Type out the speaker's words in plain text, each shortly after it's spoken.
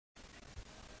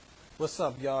What's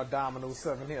up, y'all? Domino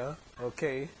 7 here.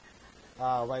 Okay.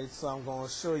 Alright, so I'm going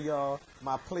to show y'all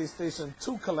my PlayStation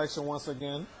 2 collection once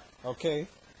again. Okay.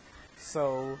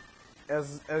 So,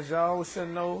 as y'all should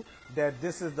know, that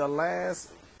this is the last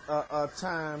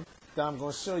time that I'm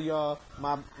going to show y'all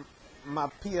my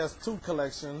PS2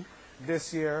 collection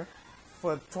this year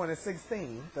for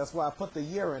 2016. That's why I put the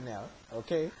year in there.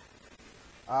 Okay.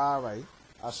 Alright.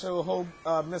 I sure hope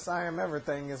Miss I Am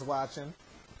Everything is watching.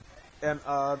 And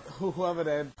whoever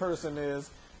that person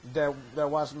is that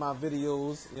watched my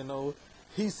videos, you know,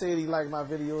 he said he liked my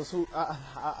videos. Who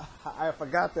I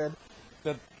forgot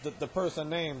the person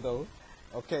name though.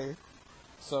 Okay,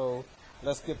 so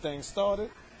let's get things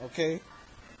started. Okay,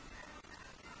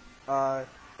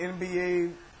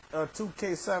 NBA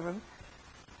 2K7.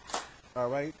 All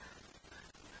right,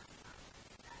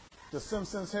 The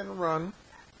Simpsons Hit and Run.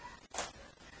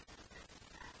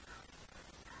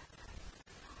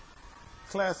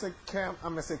 Classic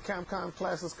Capcom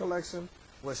Classics Collection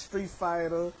with Street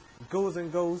Fighter, Ghosts and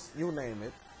Ghosts, you name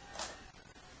it.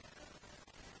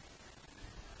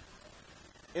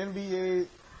 NBA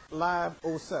Live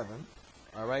 07,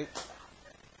 all right.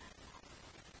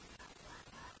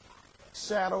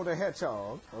 Shadow the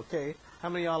Hedgehog, okay. How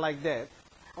many of y'all like that?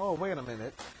 Oh, wait a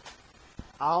minute.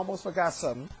 I almost forgot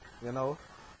something, you know.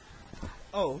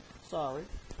 Oh, sorry.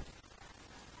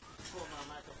 Pull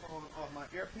my microphone off my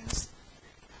earpiece.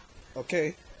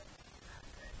 Okay.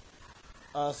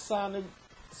 Sonic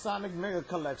Mega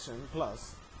Collection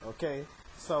Plus. Okay.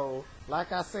 So,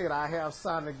 like I said, I have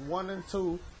Sonic 1 and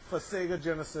 2 for Sega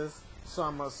Genesis. So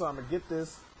I'm gonna get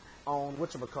this on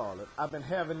whatchamacallit. I've been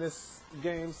having this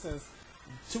game since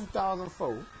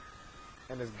 2004.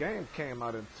 And this game came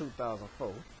out in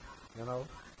 2004. You know?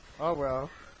 Oh well.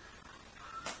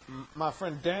 My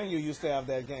friend Daniel used to have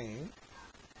that game.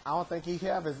 I don't think he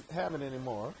have it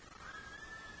anymore.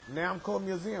 Namco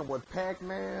Museum with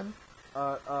Pac-Man,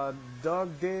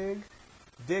 Doug Dig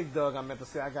Dug, I meant to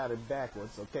say, I got it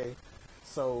backwards, okay?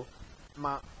 So,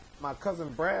 my cousin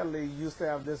Bradley used to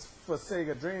have this for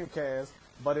Sega Dreamcast,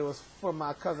 but it was for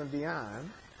my cousin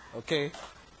Dion, okay?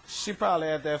 She probably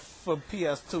had that for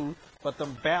PS2, but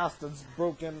them bastards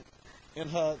broke in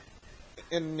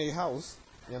the house,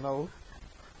 you know?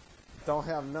 Don't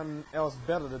have nothing else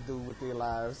better to do with their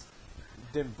lives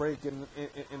than break in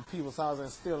people's houses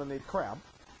and stealing their crap.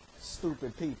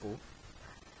 Stupid people.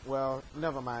 Well,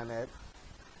 never mind that.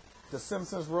 The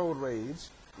Simpsons Road Rage.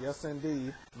 Yes,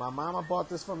 indeed. My mama bought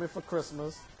this for me for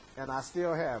Christmas, and I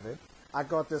still have it. I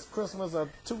got this Christmas of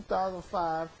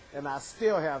 2005, and I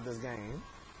still have this game.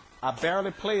 I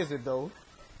barely plays it, though.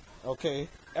 Okay?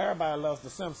 Everybody loves The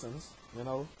Simpsons, you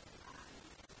know.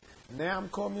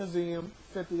 Namco Museum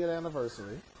 50th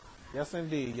anniversary. Yes,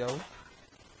 indeed, yo.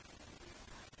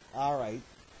 Alright.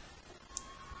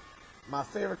 My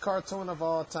favorite cartoon of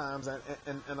all times,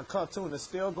 and a cartoon is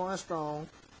still going strong,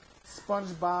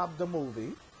 SpongeBob the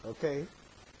movie, okay?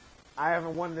 I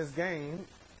haven't won this game,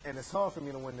 and it's hard for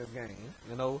me to win this game,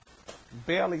 you know?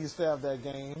 Barely used to have that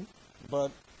game,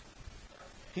 but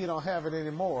he don't have it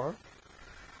anymore.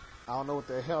 I don't know what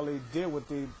the hell he did with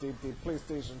the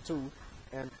PlayStation 2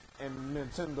 and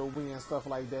Nintendo Wii and stuff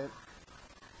like that.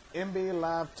 NBA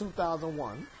Live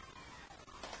 2001.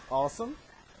 Awesome.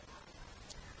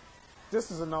 This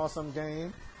is an awesome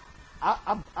game.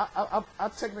 I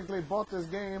technically bought this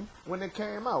game when it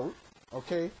came out.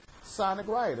 Okay, Sonic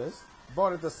Riders.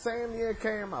 Bought it the same year it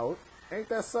came out. Ain't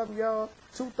that something, y'all?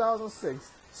 2006.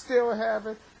 Still have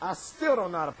it. I still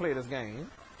don't know how to play this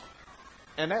game,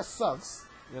 and that sucks.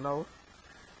 You know.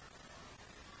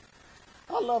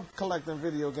 I love collecting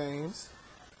video games.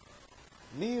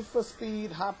 Need for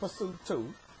Speed Hot Pursuit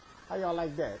 2. How y'all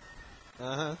like that?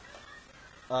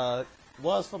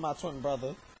 Was for my twin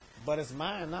brother, but it's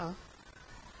mine now.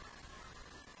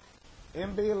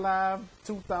 NBA Live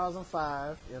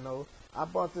 2005, you know, I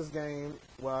bought this game,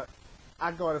 well,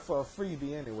 I got it for a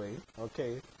freebie anyway,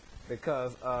 okay,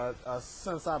 because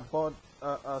since I bought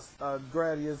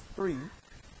Gradius 3,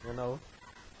 you know,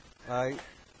 alright.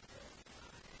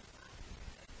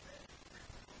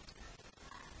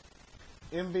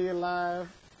 NBA Live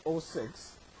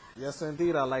 06. Yes,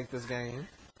 indeed, I like this game.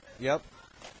 Yep.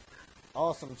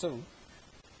 Awesome, too.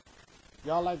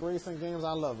 Y'all like racing games?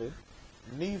 I love it.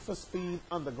 Need for Speed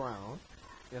Underground,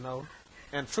 you know.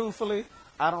 And truthfully,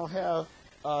 I don't have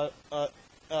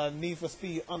Need for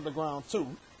Speed Underground 2.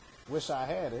 Wish I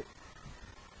had it.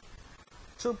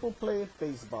 Triple Play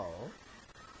Baseball.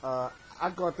 I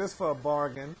got this for a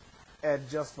bargain at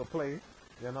Just for Play,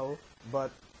 you know.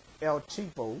 But El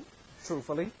Cheapo,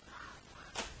 truthfully.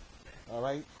 All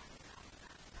right.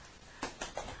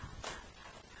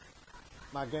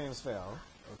 my games fell.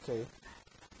 Okay.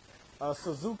 A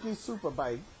Suzuki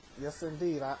Superbike. Yes,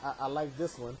 indeed. I like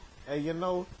this one. And you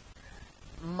know,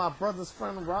 my brother's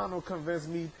friend Ronald convinced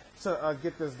me to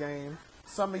get this game.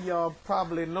 Some of y'all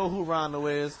probably know who Ronald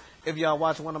is if y'all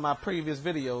watch one of my previous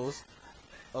videos.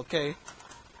 Okay.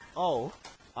 Oh,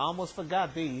 I almost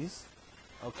forgot these.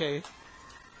 Okay.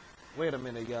 Wait a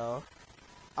minute, y'all.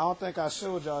 I don't think I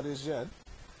showed y'all this yet.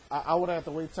 I would have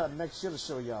to wait till next year to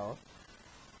show y'all.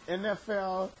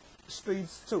 NFL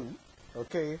Streets 2.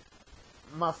 Okay.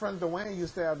 My friend Dwayne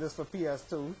used to have this for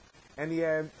PS2, and he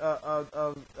had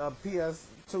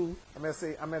PS2. I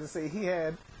meant to say he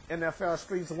had NFL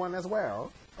Streets 1 as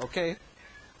well. Okay.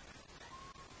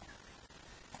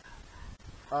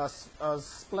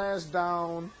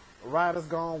 Splashdown, Riders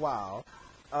Gone Wild.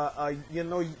 You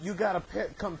know, you gotta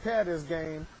compare this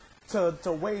game to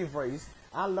Wave Race.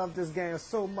 I love this game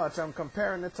so much. I'm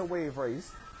comparing it to Wave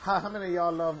Race. How many of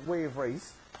y'all love Wave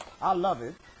Race? I love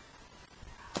it.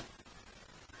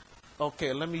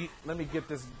 Okay, let me get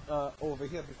this over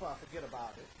here before I forget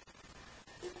about it.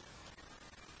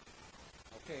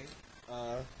 Okay.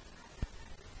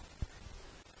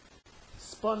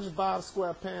 SpongeBob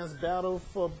SquarePants Battle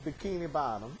for Bikini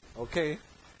Bottom. Okay.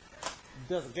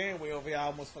 There's a game way over here I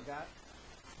almost forgot.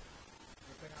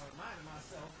 I think I reminded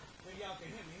myself. So y'all can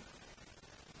hear me.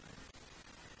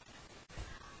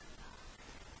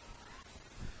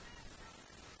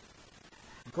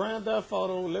 Grand Theft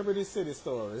Auto Liberty City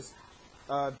Stories.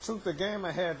 Truth the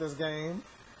Gamer had this game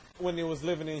when he was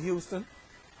living in Houston.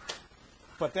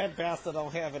 But that bastard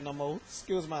don't have it no more.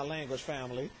 Excuse my language,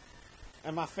 family.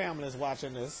 And my family is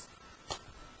watching this.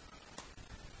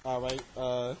 Alright,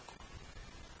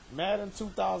 Madden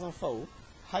 2004.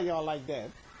 How y'all like that?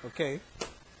 Okay.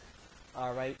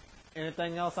 Alright.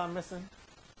 Anything else I'm missing?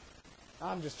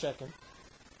 I'm just checking.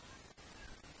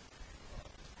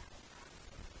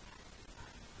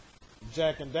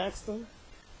 Jack and Daxter.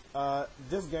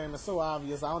 This game is so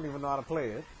obvious I don't even know how to play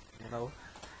it. You know,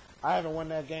 I haven't won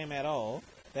that game at all.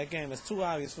 That game is too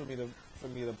obvious for me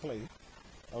to play.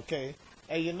 Okay.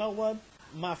 Hey, you know what?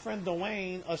 My friend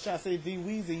Dwayne, or should I say D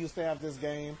Weezy, used to have this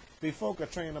game before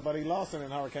Katrina, but he lost it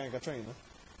in Hurricane Katrina.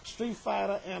 Street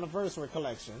Fighter Anniversary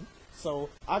Collection. So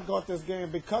I got this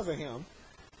game because of him.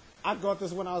 I got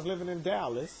this when I was living in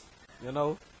Dallas. You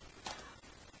know.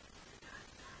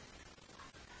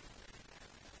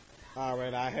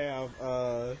 Alright, I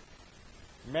have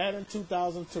Madden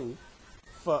 2002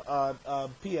 for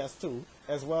PS2,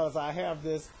 as well as I have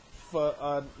this for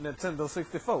Nintendo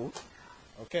 64.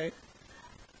 Okay.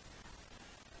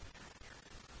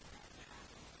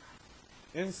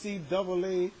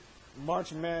 NCAA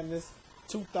March Madness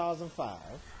 2005.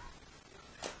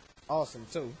 Awesome,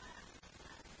 too.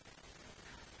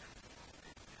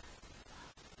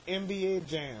 NBA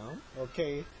Jam.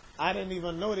 Okay. I didn't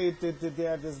even know they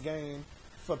had this game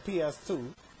for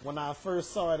PS2 when I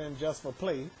first saw it in Just for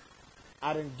Play.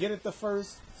 I didn't get it the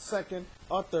first, second,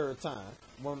 or third time.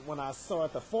 When I saw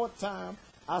it the fourth time,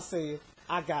 I said,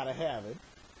 I gotta have it.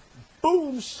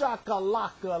 Boom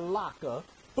shakalaka laka.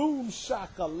 Boom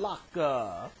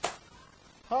shakalaka.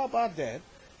 How about that?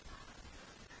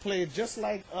 Played just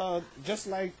like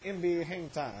NBA Hang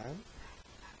Time.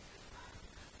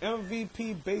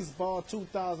 MVP Baseball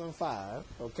 2005.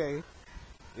 Okay.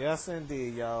 Yes,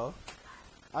 indeed, y'all.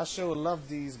 I sure love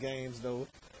these games, though.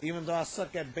 Even though I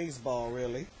suck at baseball,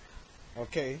 really.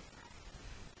 Okay.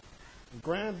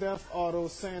 Grand Theft Auto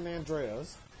San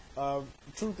Andreas.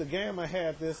 Truth the Gamer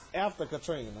had this after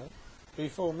Katrina,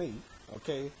 before me.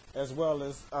 Okay. As well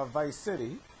as Vice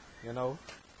City. You know.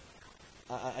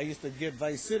 I used to get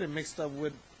Vice City mixed up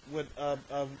with well,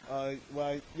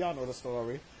 y'all know the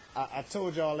story. I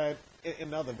told y'all that in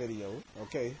another video,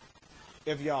 okay?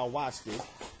 If y'all watched it.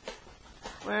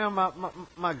 Well,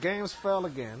 my games fell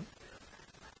again.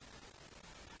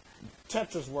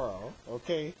 Tetris World,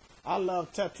 okay? I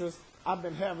love Tetris. I've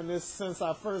been having this since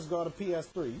I first got a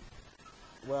PS3.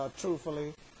 Well,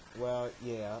 truthfully,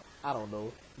 yeah, I don't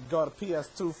know. Got a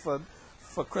PS2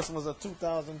 for Christmas of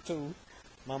 2002.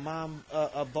 My mom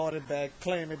bought it back,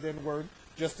 claimed it didn't work,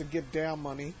 just to get down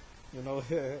money, you know.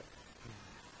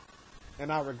 And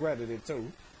I regretted it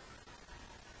too.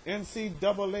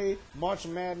 NCAA March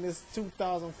Madness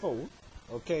 2004.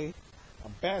 Okay. A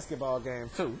basketball game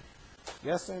too.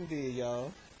 Yes indeed,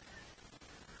 y'all.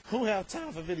 Who have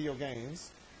time for video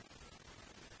games?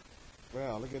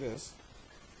 Well, look at this.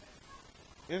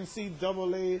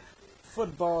 NCAA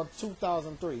Football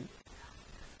 2003.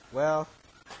 Well,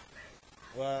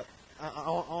 I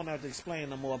don't have to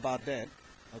explain no more about that.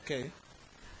 Okay.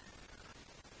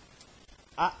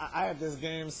 I had this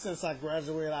game since I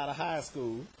graduated out of high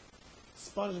school.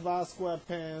 SpongeBob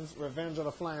SquarePants Revenge of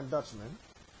the Flying Dutchman.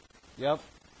 Yep.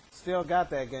 Still got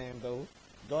that game though.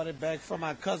 Got it back from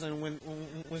my cousin when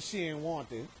she didn't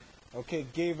want it. Okay,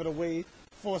 gave it away,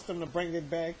 forced them to bring it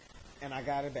back, and I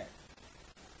got it back.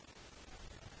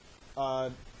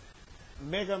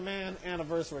 Mega Man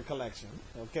Anniversary Collection.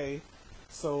 Okay,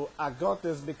 so I got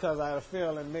this because I had a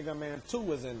feeling Mega Man 2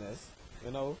 was in this.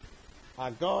 You know,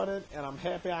 I got it, and I'm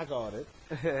happy I got it.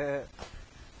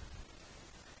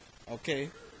 Okay,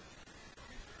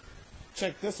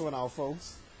 check this one out,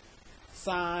 folks.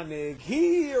 Sonic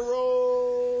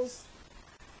Heroes.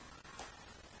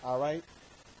 All right.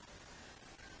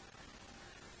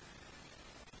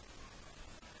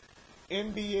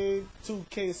 NBA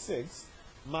 2K6.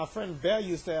 My friend Bear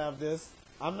used to have this.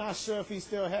 I'm not sure if he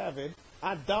still have it.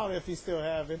 I doubt if he still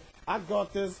have it. I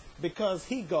got this because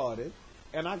he got it.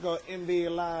 And I got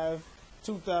NBA Live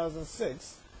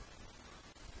 2006.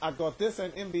 I got this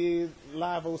and NBA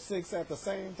Live 06 at the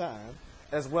same time,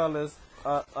 as well as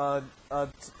Live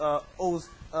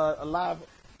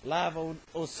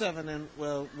 07, and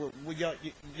well,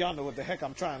 y'all know what the heck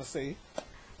I'm trying to say.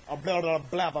 I'll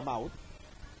blab them out.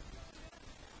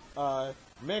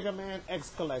 Mega Man X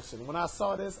Collection. When I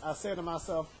saw this, I said to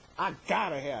myself, I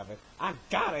gotta have it. I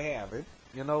gotta have it.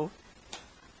 You know,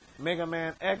 Mega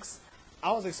Man X.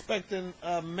 I was expecting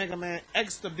Mega Man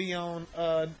X to be on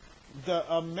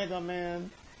the Mega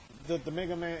Man, the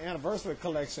Mega Man Anniversary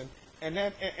Collection. And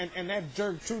that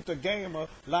jerk Truth the Gamer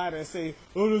lied and say,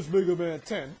 "Oh, this Mega Man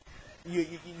 10." You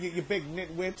big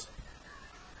nitwit.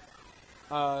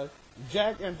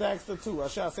 Jack and Daxter 2. Or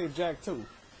shall I say Jack 2?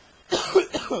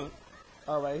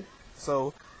 All right.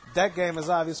 So that game is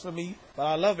obvious for me, but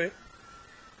I love it.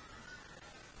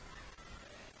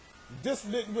 This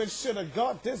nitwit should have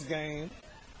got this game.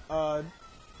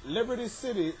 Liberty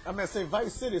City. I mean, say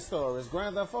Vice City Stories.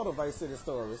 Grand Theft Auto Vice City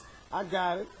Stories. I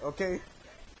got it. Okay.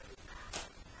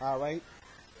 All right.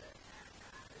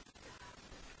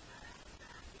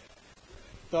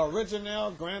 The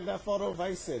original Grand Theft Auto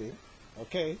Vice City.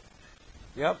 Okay.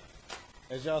 Yep.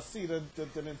 As y'all see the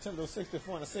Nintendo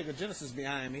 64 and the Sega Genesis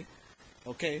behind me.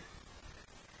 Okay.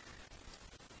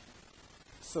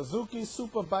 Suzuki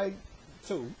Superbike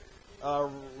 2.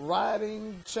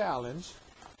 Riding Challenge.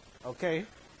 Okay.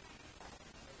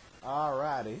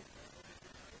 Alrighty.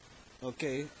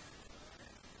 Okay.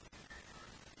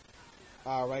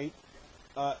 All right.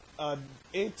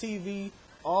 ATV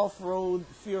Off-Road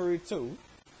Fury 2.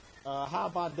 How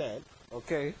about that?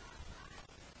 Okay.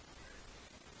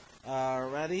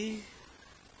 Alrighty.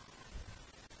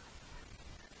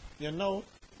 You know,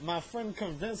 my friend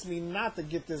convinced me not to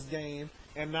get this game,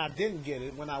 and I didn't get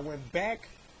it. When I went back,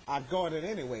 I got it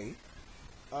anyway.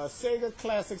 Sega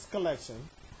Classics Collection.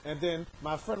 And then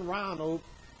my friend Ronald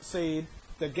said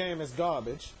the game is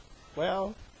garbage.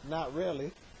 Well, not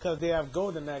really, because they have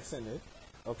Golden Axe in it,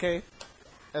 okay?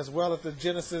 As well as the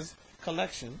Genesis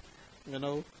Collection, you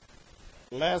know.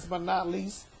 Last but not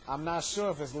least, I'm not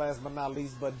sure if it's last but not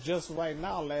least, but just right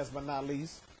now, last but not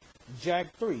least,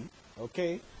 Jack 3,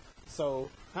 okay?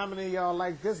 So, how many of y'all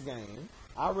like this game?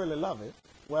 I really love it.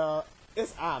 Well,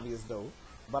 it's obvious though,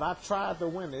 but I tried to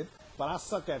win it, but I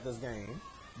suck at this game.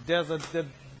 There's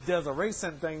a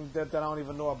racing thing that I don't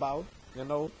even know about, you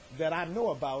know, that I know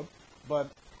about,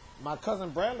 but my cousin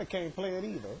Bradley can't play it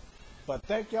either. But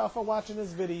thank y'all for watching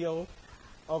this video.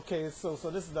 Okay, so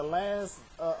this is the last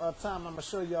time I'm going to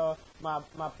show y'all my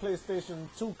PlayStation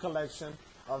 2 collection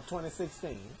of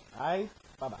 2016. Alright?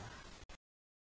 Bye-bye.